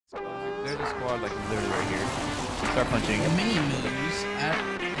There's a squad like literally right here. Start punching. The mini moves at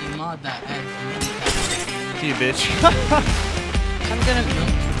a mod that adds See you, bitch. I'm gonna.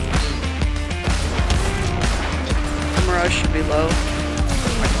 The Mirage should be low.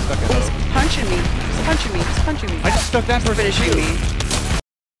 He's punching me. He's punching me. He's punching me. I just stuck that person finishing me.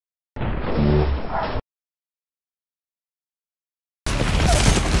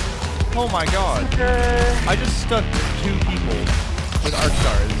 Oh my god. I just stuck 2 people with arc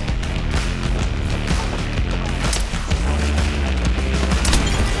stars.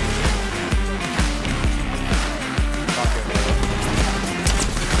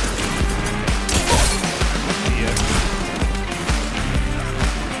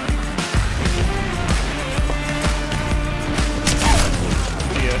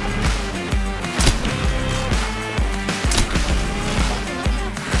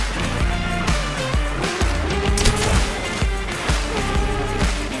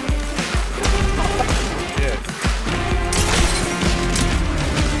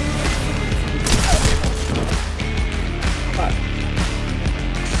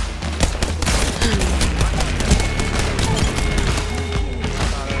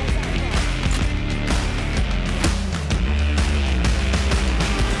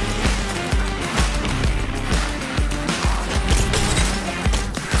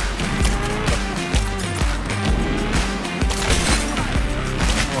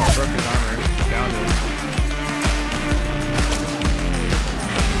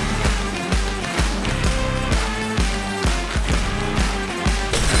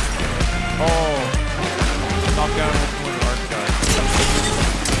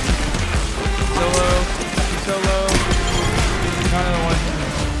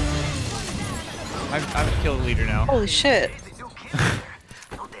 I'm a kill leader now. Holy shit.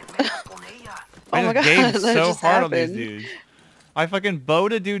 I my just god, gamed that so just hard on happened. these dudes. I fucking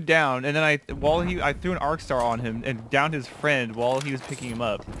bowed a dude down, and then I threw an arc star on him and downed his friend while he was picking him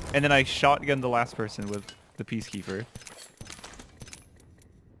up, and then I shotgunned the last person with the peacekeeper.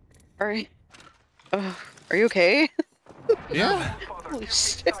 Are you okay? Yeah. Holy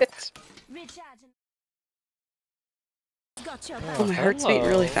shit. Oh, my heart's beating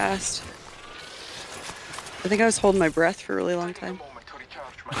really fast. I think I was holding my breath for a really long time.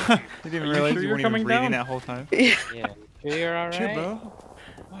 I didn't realize you weren't even breathing that whole time. Yeah. You're alright? Shit, bro.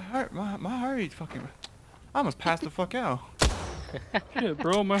 My heart rate's fucking... I almost passed the fuck out. Shit,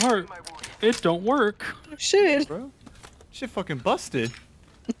 bro, my heart. It don't work. Shit. Bro. Shit fucking busted.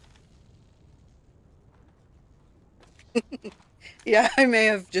 Yeah, I may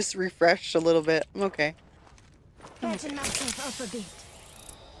have just refreshed a little bit. I'm okay. It's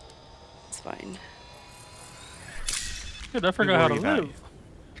fine. Shit, I forgot how to live.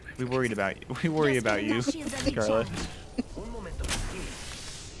 We worried about you. We worry about you, Scarlett.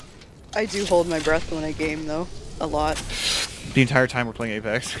 I do hold my breath when I game, though. A lot. The entire time we're playing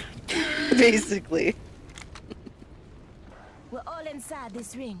Apex. Basically. We're all inside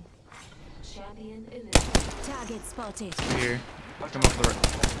this ring. Champion target spotted. Here. Come off the right.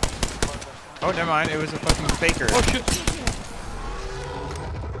 Oh, never mind. It was a fucking faker. Oh shit.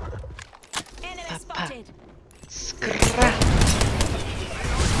 Enemy spotted.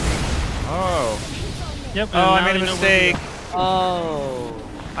 Oh. Yep. Oh, I made a mistake. Oh.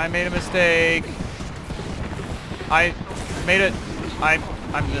 I made a mistake. I made it. I'm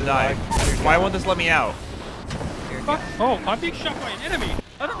gonna die. Why won't this let me out? Fuck. Oh, I'm being shot by an enemy.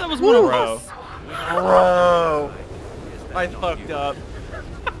 I thought that was one of Bro. Bro. I fucked up.